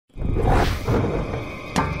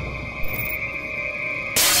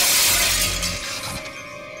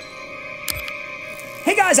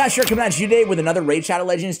Guys, Asher coming at you today with another Raid Shadow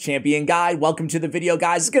Legends champion guide. Welcome to the video,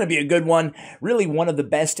 guys. It's going to be a good one. Really one of the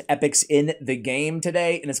best epics in the game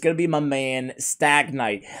today, and it's going to be my man, Stag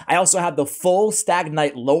Knight. I also have the full Stag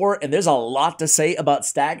Knight lore, and there's a lot to say about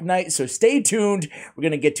Stag Knight, so stay tuned. We're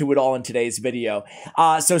going to get to it all in today's video.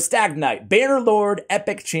 So Stag Knight, Banner Lord,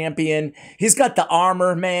 epic champion. He's got the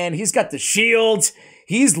armor, man. He's got the shields.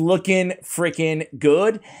 He's looking freaking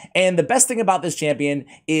good. And the best thing about this champion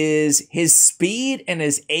is his speed and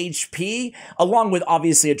his HP, along with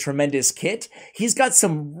obviously a tremendous kit. He's got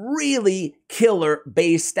some really killer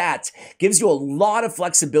base stats. Gives you a lot of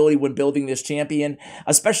flexibility when building this champion,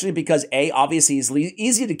 especially because obviously he's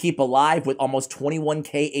easy to keep alive with almost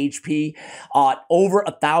 21k HP, over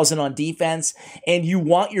 1,000 on defense. And you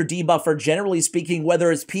want your debuffer, generally speaking,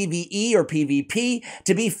 whether it's PvE or PvP,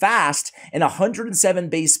 to be fast, and 107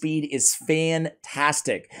 base speed is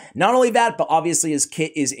fantastic. Not only that, but obviously his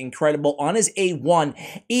kit is incredible. On his A1,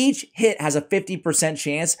 each hit has a 50%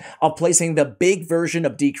 chance of placing the big version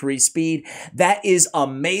of decreased speed. That is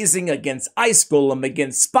amazing against Ice Golem,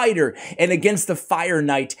 against Spider, and against the Fire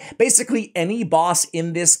Knight. Basically any boss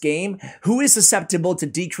in this game who is susceptible to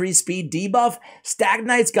decreased speed debuff, Stag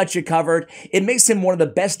Knight's got you covered. It makes him one of the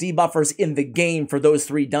best debuffers in the game for those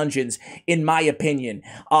 3 dungeons, in my opinion.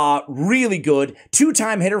 Really good.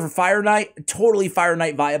 2-time hitter for Fire Knight, totally Fire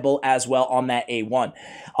Knight viable as well on that A1.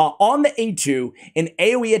 On the A2, an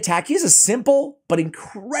AoE attack, he's a simple but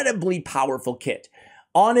incredibly powerful kit.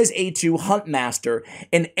 On his A2 Huntmaster,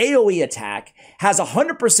 an AoE attack has a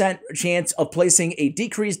 100% chance of placing a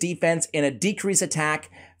decreased defense and a decreased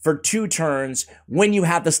attack for 2 turns when you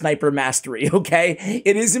have the sniper mastery, okay?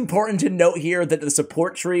 It is important to note here that the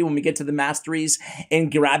support tree, when we get to the masteries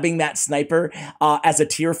and grabbing that sniper as a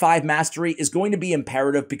tier 5 mastery, is going to be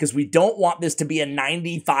imperative because we don't want this to be a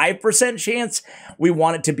 95% chance. We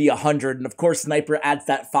want it to be 100. And of course, sniper adds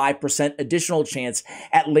that 5% additional chance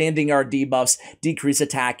at landing our debuffs, decrease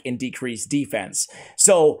attack, and decrease defense.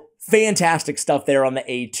 So, fantastic stuff there on the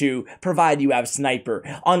A2, provided you have Sniper.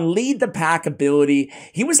 On Lead the Pack ability,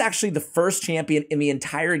 he was actually the first champion in the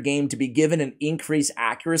entire game to be given an increased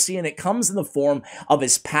accuracy, and it comes in the form of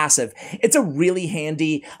his passive. It's a really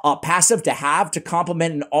handy passive to have to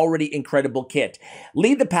complement an already incredible kit.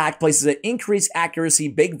 Lead the Pack places an increased accuracy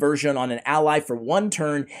big version on an ally for 1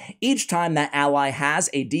 turn each time that ally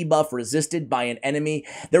has a debuff resisted by an enemy.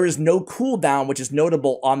 There is no cooldown, which is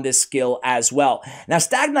notable on this skill as well. Now,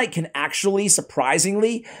 Stag Knight can actually,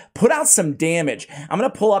 surprisingly, put out some damage. I'm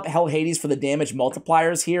going to pull up Hell Hades for the damage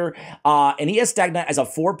multipliers here, and he has Stag Knight as a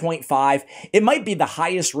 4.5. It might be the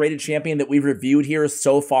highest rated champion that we've reviewed here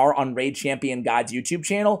so far on Raid Champion Guide's YouTube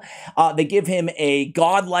channel. They give him a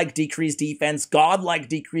godlike decreased defense, godlike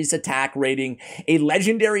decreased attack rating, a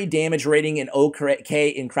legendary damage rating in OK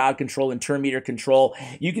in crowd control and turn meter control.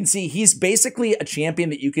 You can see he's basically a champion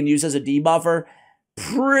that you can use as a debuffer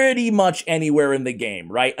pretty much anywhere in the game,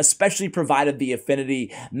 right? Especially provided the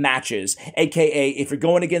affinity matches, aka if you're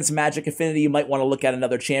going against magic affinity, you might want to look at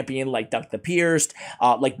another champion like Duck the Pierced,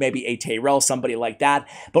 like maybe a Tyrell, somebody like that.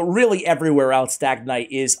 But really everywhere else, Stag Knight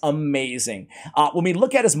is amazing. When we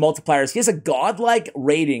look at his multipliers, he has a godlike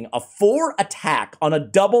rating of 4 attack on a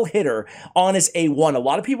double hitter on his A1. A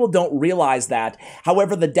lot of people don't realize that.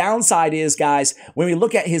 However, the downside is, guys, when we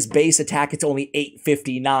look at his base attack, it's only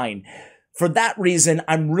 859. For that reason,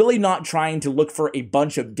 I'm really not trying to look for a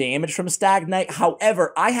bunch of damage from Stag Knight.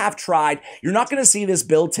 However, I have tried. You're not going to see this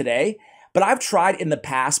build today, but I've tried in the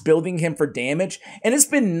past building him for damage, and it's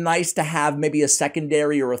been nice to have maybe a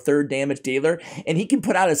secondary or a 3rd damage dealer, and he can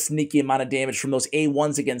put out a sneaky amount of damage from those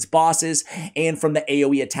A1s against bosses and from the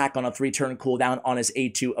AoE attack on a 3-turn cooldown on his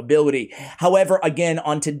A2 ability. However, again,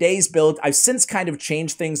 on today's build, I've since kind of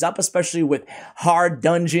changed things up, especially with hard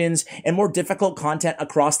dungeons and more difficult content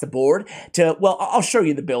across the board to, well, I'll show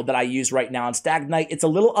you the build that I use right now on Stag Knight. It's a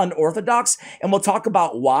little unorthodox, and we'll talk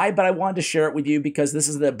about why, but I wanted to share it with you because this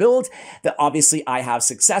is the build that obviously I have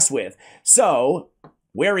success with. So,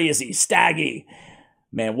 where is he? Staggy.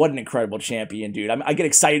 Man, what an incredible champion, dude. I get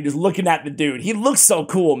excited just looking at the dude. He looks so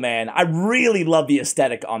cool, man. I really love the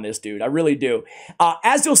aesthetic on this dude. I really do.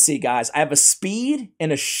 As you'll see, guys, I have a speed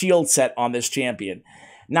and a shield set on this champion.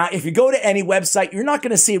 Now, if you go to any website, you're not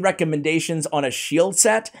going to see recommendations on a shield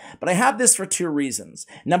set, but I have this for 2 reasons.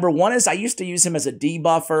 Number 1 is I used to use him as a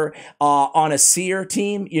debuffer on a seer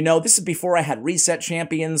team. You know, this is before I had reset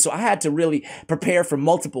champions, so I had to really prepare for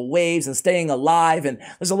multiple waves and staying alive, and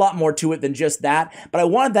there's a lot more to it than just that, but I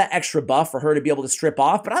wanted that extra buff for her to be able to strip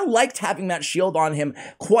off, but I liked having that shield on him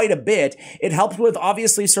quite a bit. It helped with,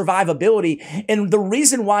 obviously, survivability, and the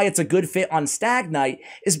reason why it's a good fit on Stag Knight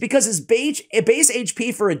is because his base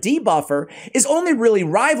HP for a debuffer is only really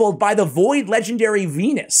rivaled by the Void Legendary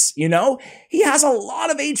Venus, you know? He has a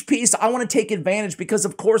lot of HP, so I want to take advantage because,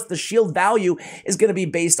 of course, the shield value is going to be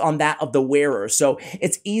based on that of the wearer. So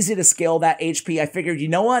it's easy to scale that HP. I figured, you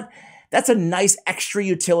know what? That's a nice extra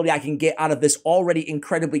utility I can get out of this already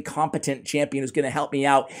incredibly competent champion who's going to help me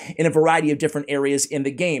out in a variety of different areas in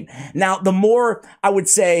the game. Now, the more, I would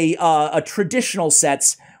say, traditional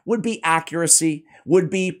sets would be accuracy,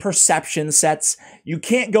 would be perception sets. You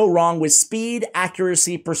can't go wrong with speed,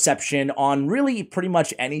 accuracy, perception on really pretty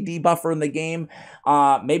much any debuffer in the game.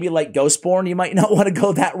 Maybe like Ghostborn, you might not want to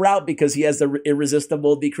go that route because he has the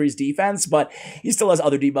irresistible decreased defense, but he still has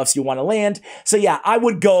other debuffs you want to land. So yeah, I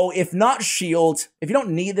would go, if not shield, if you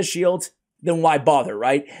don't need the shield, then why bother,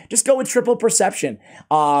 right? Just go with triple perception,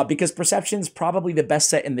 because perception's probably the best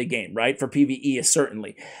set in the game, right? For PvE,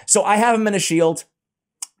 certainly. So I have him in a shield.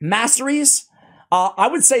 Masteries, I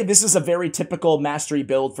would say this is a very typical mastery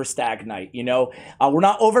build for Stag Knight, you know? We're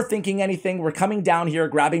not overthinking anything. We're coming down here,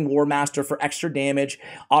 grabbing War Master for extra damage,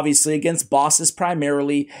 obviously against bosses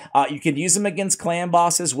primarily. You could use them against clan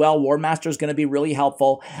boss as well. War Master is going to be really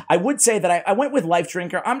helpful. I would say that I went with Life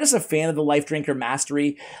Drinker. I'm just a fan of the Life Drinker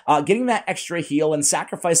mastery, getting that extra heal and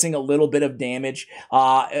sacrificing a little bit of damage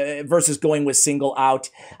versus going with single out.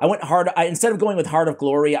 I went hard. Instead of going with Heart of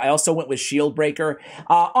Glory, I also went with Shield Breaker.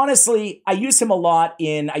 Honestly, I used him a lot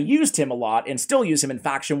and still use him in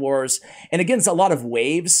Faction Wars and against a lot of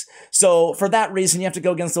waves. So for that reason, you have to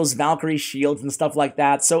go against those Valkyrie shields and stuff like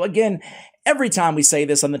that. So again, every time we say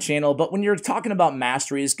this on the channel, but when you're talking about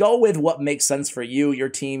masteries, go with what makes sense for you, your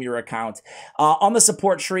team, your account. On the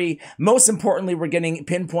support tree, most importantly, we're getting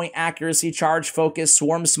pinpoint accuracy, charge focus,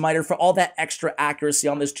 swarm smiter for all that extra accuracy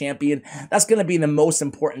on this champion. That's going to be the most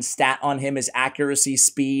important stat on him is accuracy,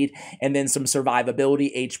 speed, and then some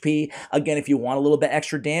survivability, HP. Again, if you want a little bit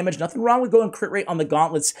extra damage, nothing wrong with going crit rate on the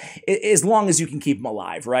gauntlets as long as you can keep them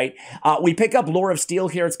alive, right? We pick up Lore of Steel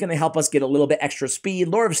here. It's going to help us get a little bit extra speed.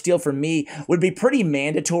 Lore of Steel for me would be pretty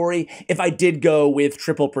mandatory if I did go with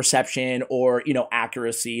triple perception or, you know,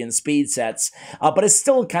 accuracy and speed sets. But it's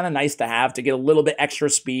still kind of nice to have to get a little bit extra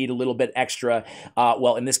speed, a little bit extra,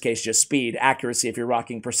 well, in this case, just speed, accuracy if you're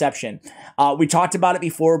rocking perception. We talked about it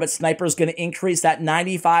before, but Sniper is going to increase that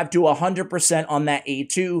 95 to 100% on that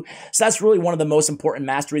A2. So that's really one of the most important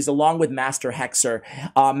masteries, along with Master Hexer.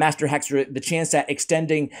 Master Hexer, the chance at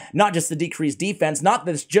extending not just the decreased defense, not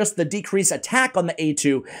just the decreased attack on the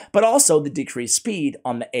A2, but also the decreased speed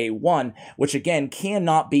on the A1, which again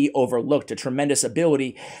cannot be overlooked. A tremendous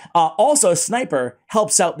ability. Also, Sniper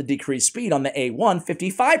helps out the decreased speed on the A1,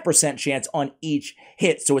 55% chance on each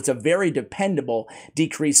hit. So it's a very dependable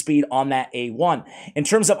decreased speed on that A1. In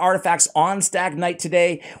terms of artifacts on Stag Knight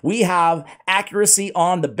today, we have accuracy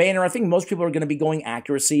on the banner. I think most people are going to be going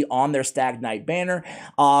accuracy on their Stag Knight banner.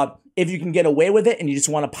 If you can get away with it and you just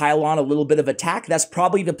want to pile on a little bit of attack, that's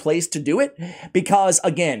probably the place to do it because,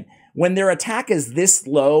 again, when their attack is this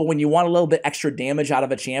low, when you want a little bit extra damage out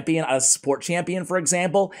of a champion, out of a support champion, for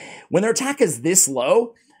example, when their attack is this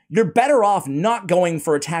low, you're better off not going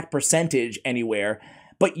for attack percentage anywhere,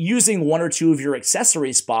 but using one or two of your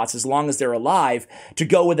accessory spots, as long as they're alive, to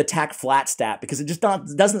go with attack flat stat, because it just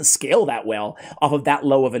doesn't scale that well off of that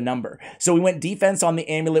low of a number. So we went defense on the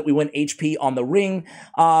amulet, we went HP on the ring.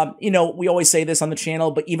 You know, we always say this on the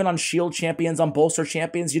channel, but even on shield champions, on bolster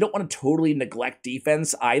champions, you don't want to totally neglect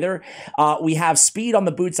defense either. We have speed on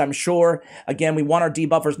the boots, I'm sure. Again, we want our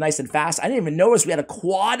debuffers nice and fast. I didn't even notice we had a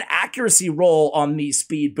quad accuracy roll on these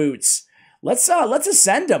speed boots. Let's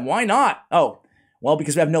ascend them. Why not? Oh, well,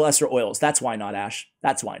 because we have no lesser oils. That's why not, Ash.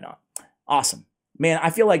 That's why not. Awesome. Man,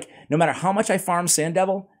 I feel like no matter how much I farm Sand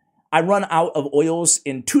Devil, I run out of oils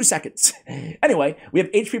in 2 seconds. Anyway, we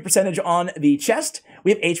have HP percentage on the chest.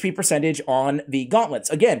 We have HP percentage on the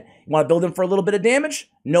gauntlets. Again, you want to build them for a little bit of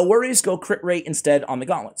damage? No worries. Go crit rate instead on the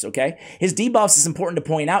gauntlets, okay? His debuffs is important to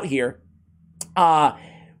point out here.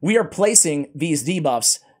 We are placing these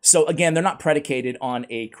debuffs. So again, they're not predicated on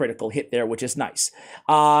a critical hit there, which is nice.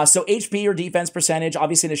 So HP or defense percentage,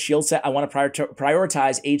 obviously in a shield set, I want to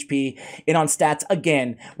prioritize HP. And on stats,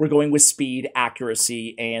 again, we're going with speed,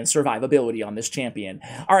 accuracy, and survivability on this champion.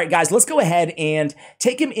 All right, guys, let's go ahead and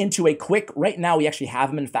take him into a quick, right now we actually have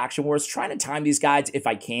him in Faction Wars, trying to time these guides, if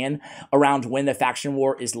I can, around when the Faction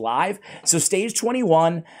War is live. So stage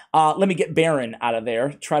 21, let me get Baron out of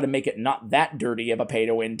there, try to make it not that dirty of a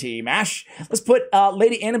pay-to-win team. Ash, let's put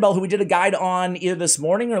Lady Annabelle, who we did a guide on either this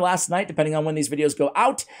morning or last night, depending on when these videos go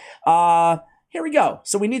out. Here we go.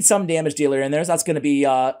 So we need some damage dealer in there. So that's going to be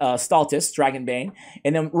Staltis, Dragonbane,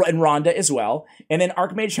 and then Rhonda as well. And then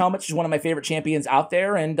Archmage Helmet, which is one of my favorite champions out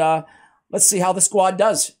there. And let's see how the squad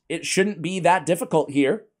does. It shouldn't be that difficult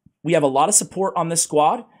here. We have a lot of support on this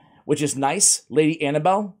squad, which is nice. Lady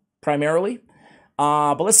Annabelle, primarily.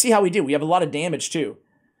 But let's see how we do. We have a lot of damage, too.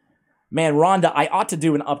 Man, Rhonda, I ought to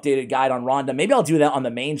do an updated guide on Rhonda. Maybe I'll do that on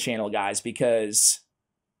the main channel, guys, because,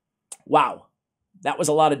 wow, that was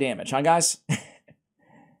a lot of damage, huh, guys?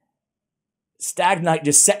 Stag Knight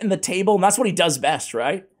just setting the table, and that's what he does best,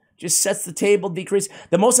 right? Just sets the table, decrease.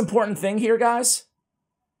 The most important thing here, guys,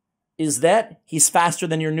 is that he's faster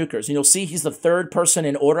than your nukers. And you'll see he's the third person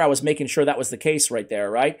in order. I was making sure that was the case right there,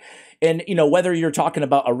 right? And, you know, whether you're talking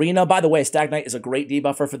about Arena, by the way, Stag Knight is a great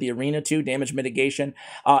debuffer for the Arena too, damage mitigation.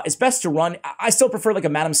 It's best to run, I still prefer like a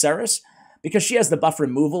Madame Ceres because she has the buff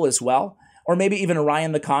removal as well. Or maybe even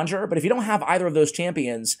Orion the Conjurer. But if you don't have either of those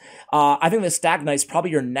champions, I think the Stag Knight's probably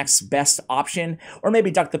your next best option. Or maybe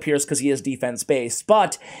Duck the Pierce because he is defense-based.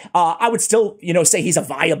 But I would still, you know, say he's a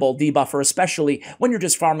viable debuffer, especially when you're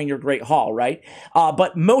just farming your Great Hall, right?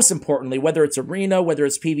 But most importantly, whether it's Arena, whether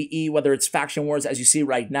it's PvE, whether it's Faction Wars, as you see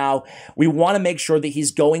right now, we want to make sure that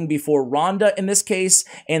he's going before Rhonda in this case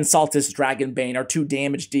and Saltus Dragonbane, our two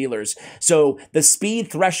damage dealers. So the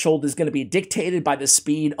speed threshold is going to be dictated by the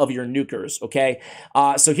speed of your nukers. Okay,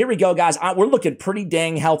 so here we go, guys. We're looking pretty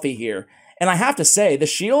dang healthy here. And I have to say, the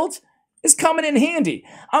shield is coming in handy.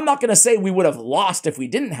 I'm not going to say we would have lost if we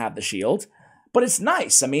didn't have the shield, but it's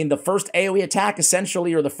nice. I mean, the first AoE attack,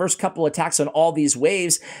 essentially, or the first couple attacks on all these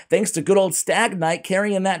waves, thanks to good old Stag Knight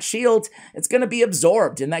carrying that shield, it's going to be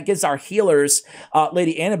absorbed. And that gives our healers,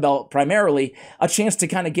 Lady Annabelle primarily, a chance to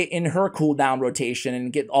kind of get in her cooldown rotation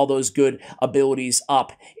and get all those good abilities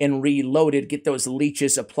up and reloaded, get those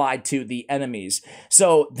leeches applied to the enemies.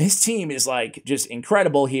 So this team is like just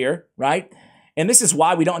incredible here, right? And this is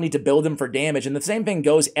why we don't need to build him for damage. And the same thing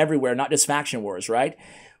goes everywhere, not just Faction Wars, right?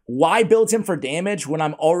 Why build him for damage when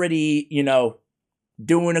I'm already, you know,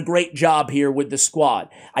 doing a great job here with the squad?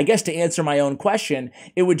 I guess to answer my own question,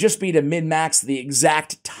 it would just be to min-max the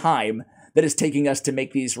exact time that is taking us to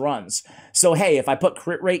make these runs. So, hey, if I put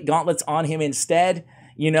crit rate gauntlets on him instead,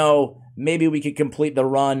 you know, maybe we could complete the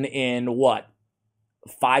run in, what,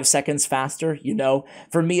 5 seconds faster, you know?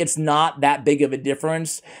 For me, it's not that big of a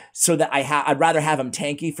difference, so that I'd rather have him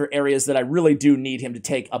tanky for areas that I really do need him to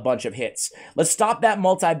take a bunch of hits. Let's stop that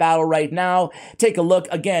multi-battle right now. Take a look.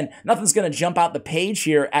 Again, nothing's going to jump out the page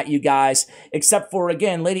here at you guys, except for,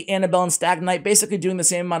 again, Lady Annabelle and Stag Knight basically doing the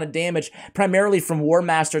same amount of damage, primarily from War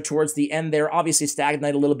Master towards the end there. Obviously, Stag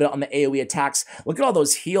Knight a little bit on the AoE attacks. Look at all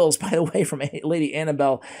those heals, by the way, from Lady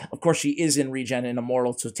Annabelle. Of course, she is in regen and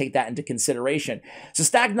immortal, so take that into consideration. So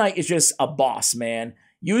Stag Knight is just a boss, man.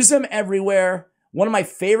 Use him everywhere. One of my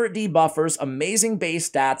favorite debuffers, amazing base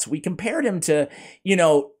stats. We compared him to, you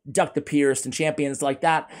know, Duck the Pierce and champions like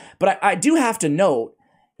that. But I do have to note,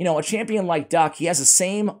 you know, a champion like Duck, he has the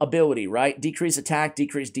same ability, right? Decrease attack,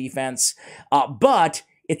 decrease defense. But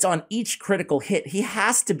it's on each critical hit. He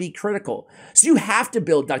has to be critical. So you have to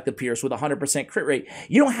build Duck the Pierce with 100% crit rate.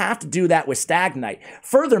 You don't have to do that with Stag Knight.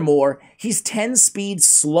 Furthermore, he's 10 speed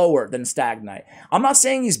slower than Stag Knight. I'm not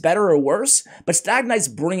saying he's better or worse, but Stag Knight's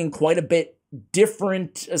bringing quite a bit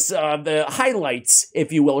different the highlights,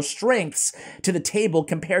 if you will, strengths to the table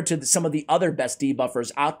compared to some of the other best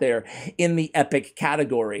debuffers out there in the epic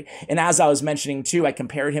category. And as I was mentioning too, I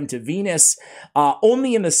compared him to Venus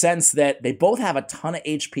only in the sense that they both have a ton of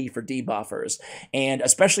HP for debuffers, and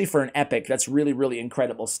especially for an epic, that's really, really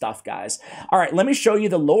incredible stuff, guys. All right, let me show you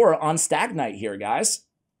the lore on Stag Knight here, guys.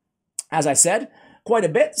 As I said, quite a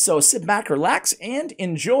bit, so sit back, relax, and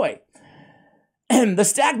enjoy. The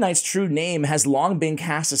Stag Knight's true name has long been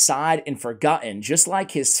cast aside and forgotten, just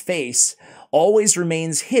like his face always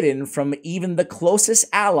remains hidden from even the closest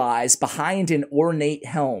allies behind an ornate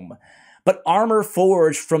helm. But armor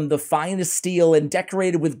forged from the finest steel and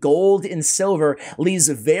decorated with gold and silver leaves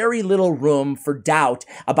very little room for doubt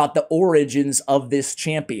about the origins of this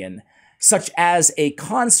champion, such as a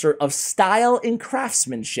concert of style and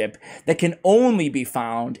craftsmanship that can only be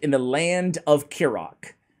found in the land of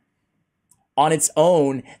Kirok. On its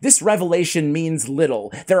own, this revelation means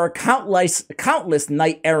little. There are countless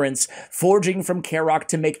knight-errants forging from Kirok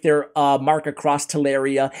to make their mark across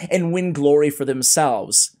Teleria and win glory for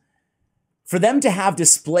themselves. For them to have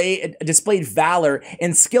displayed valor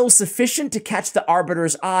and skill sufficient to catch the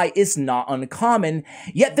Arbiter's eye is not uncommon,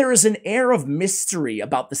 yet there is an air of mystery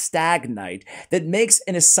about the Stag Knight that makes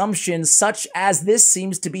an assumption such as this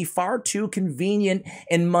seems to be far too convenient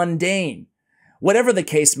and mundane. Whatever the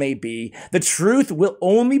case may be, the truth will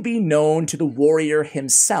only be known to the warrior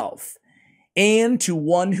himself, and to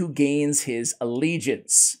one who gains his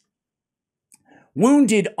allegiance.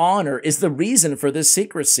 Wounded honor is the reason for this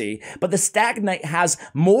secrecy, but the Stag Knight has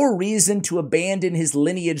more reason to abandon his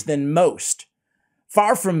lineage than most.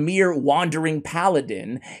 Far from mere wandering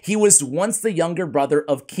paladin, he was once the younger brother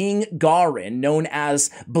of King Garin, known as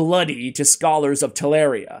Bloody to scholars of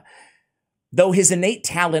Teleria. Though his innate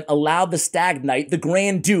talent allowed the Stag Knight, the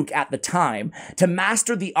Grand Duke at the time, to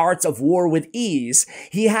master the arts of war with ease,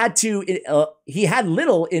 he had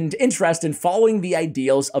little interest in following the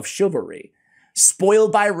ideals of chivalry.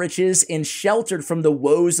 Spoiled by riches and sheltered from the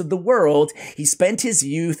woes of the world, he spent his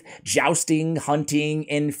youth jousting, hunting,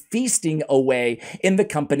 and feasting away in the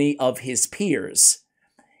company of his peers.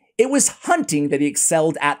 It was hunting that he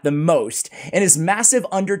excelled at the most, and his massive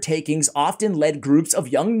undertakings often led groups of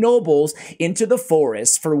young nobles into the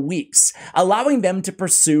forest for weeks, allowing them to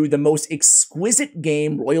pursue the most exquisite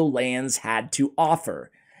game royal lands had to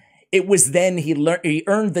offer. It was then he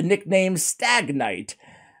earned the nickname Stag Knight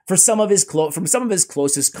from some of his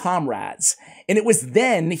closest comrades, and it was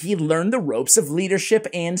then he learned the ropes of leadership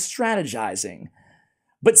and strategizing.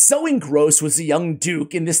 But so engrossed was the young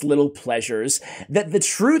duke in this little pleasures that the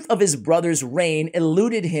truth of his brother's reign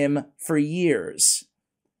eluded him for years.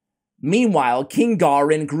 Meanwhile, King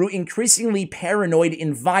Garin grew increasingly paranoid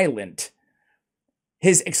and violent.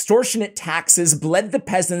 His extortionate taxes bled the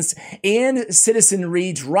peasants and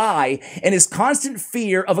citizenry dry, and his constant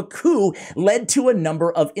fear of a coup led to a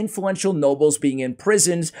number of influential nobles being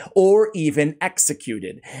imprisoned or even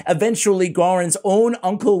executed. Eventually, Garin's own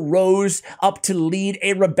uncle rose up to lead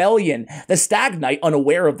a rebellion. The Stag Knight,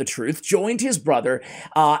 unaware of the truth, joined his brother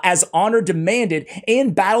as honor demanded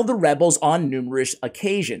and battled the rebels on numerous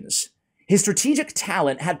occasions. His strategic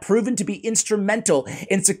talent had proven to be instrumental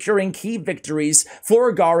in securing key victories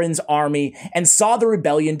for Garin's army and saw the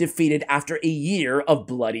rebellion defeated after a year of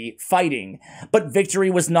bloody fighting. But victory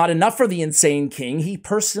was not enough for the insane king. He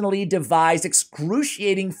personally devised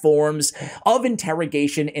excruciating forms of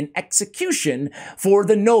interrogation and execution for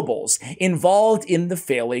the nobles involved in the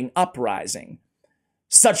failing uprising.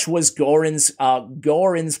 Such was Garin's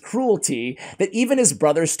cruelty that even his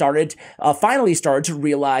brother finally started to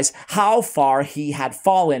realize how far he had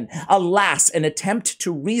fallen. Alas, an attempt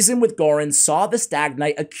to reason with Garin saw the Stag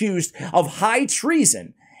Knight accused of high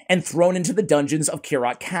treason and thrown into the dungeons of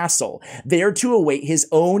Kirok Castle, there to await his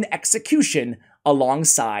own execution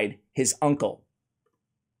alongside his uncle.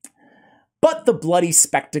 But the bloody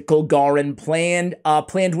spectacle Garin planned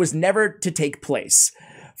was never to take place.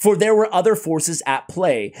 For there were other forces at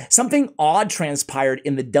play. Something odd transpired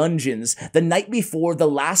in the dungeons the night before the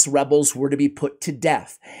last rebels were to be put to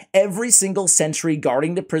death. Every single sentry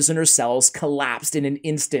guarding the prisoner cells collapsed in an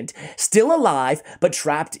instant, still alive but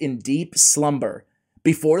trapped in deep slumber.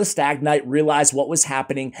 Before the Stag Knight realized what was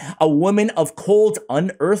happening, a woman of cold,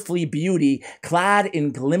 unearthly beauty, clad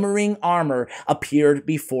in glimmering armor, appeared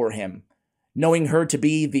before him. Knowing her to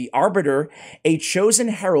be the Arbiter, a chosen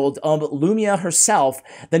herald of Lumia herself,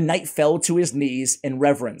 the knight fell to his knees in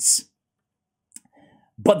reverence.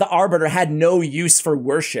 But the Arbiter had no use for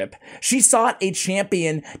worship. She sought a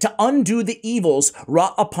champion to undo the evils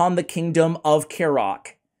wrought upon the kingdom of Kirok.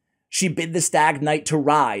 She bid the Stag Knight to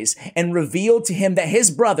rise and revealed to him that his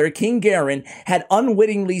brother, King Garin, had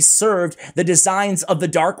unwittingly served the designs of the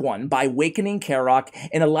Dark One by awakening Kirok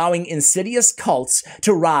and allowing insidious cults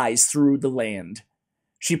to rise through the land.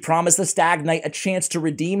 She promised the Stag Knight a chance to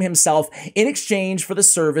redeem himself in exchange for the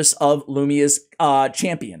service of Lumia's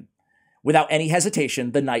champion. Without any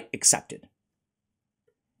hesitation, the knight accepted.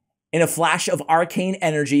 In a flash of arcane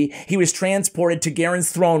energy, he was transported to Garin's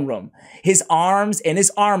throne room. His arms and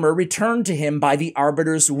his armor returned to him by the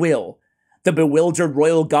Arbiter's will. The bewildered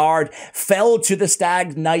royal guard fell to the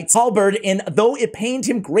Stag Knight's halberd, and though it pained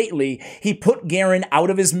him greatly, he put Garin out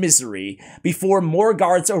of his misery before more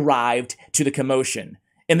guards arrived to the commotion.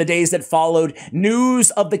 In the days that followed, news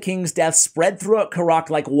of the king's death spread throughout Kirok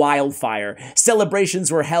like wildfire. Celebrations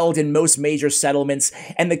were held in most major settlements,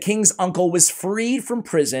 and the king's uncle was freed from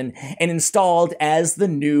prison and installed as the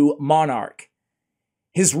new monarch.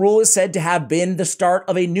 His rule is said to have been the start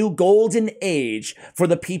of a new golden age for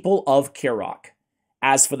the people of Kirok.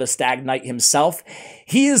 As for the Stag Knight himself,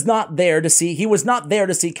 he was not there to see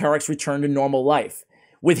Kirok's return to normal life.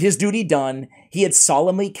 With his duty done, he had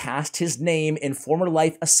solemnly cast his name and former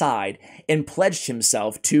life aside and pledged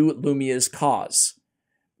himself to Lumia's cause.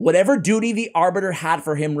 Whatever duty the Arbiter had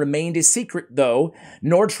for him remained a secret, though,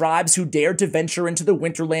 nor tribes who dared to venture into the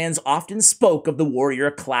Winterlands often spoke of the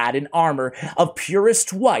warrior clad in armor of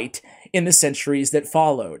purest white in the centuries that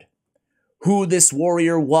followed. who this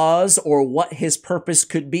warrior was or what his purpose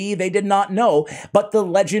could be, they did not know, but the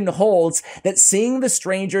legend holds that seeing the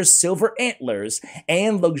stranger's silver antlers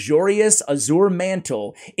and luxurious azure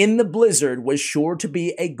mantle in the blizzard was sure to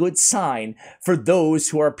be a good sign for those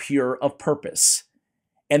who are pure of purpose,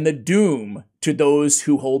 and the doom to those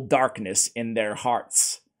who hold darkness in their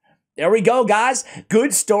hearts. There we go, guys.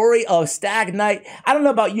 Good story of Stag Night. I don't know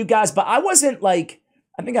about you guys, but I wasn't like,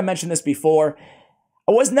 I think I mentioned this before,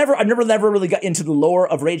 I never really got into the lore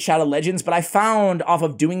of Raid Shadow Legends, but I found off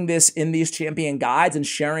of doing this in these champion guides and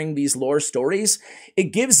sharing these lore stories, it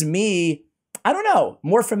gives me, I don't know,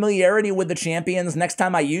 more familiarity with the champions. Next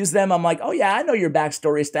time I use them, I'm like, oh yeah, I know your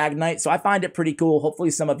backstory, Stag Night. So I find it pretty cool.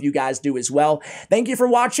 Hopefully some of you guys do as well. Thank you for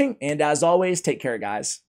watching, and as always, take care, guys.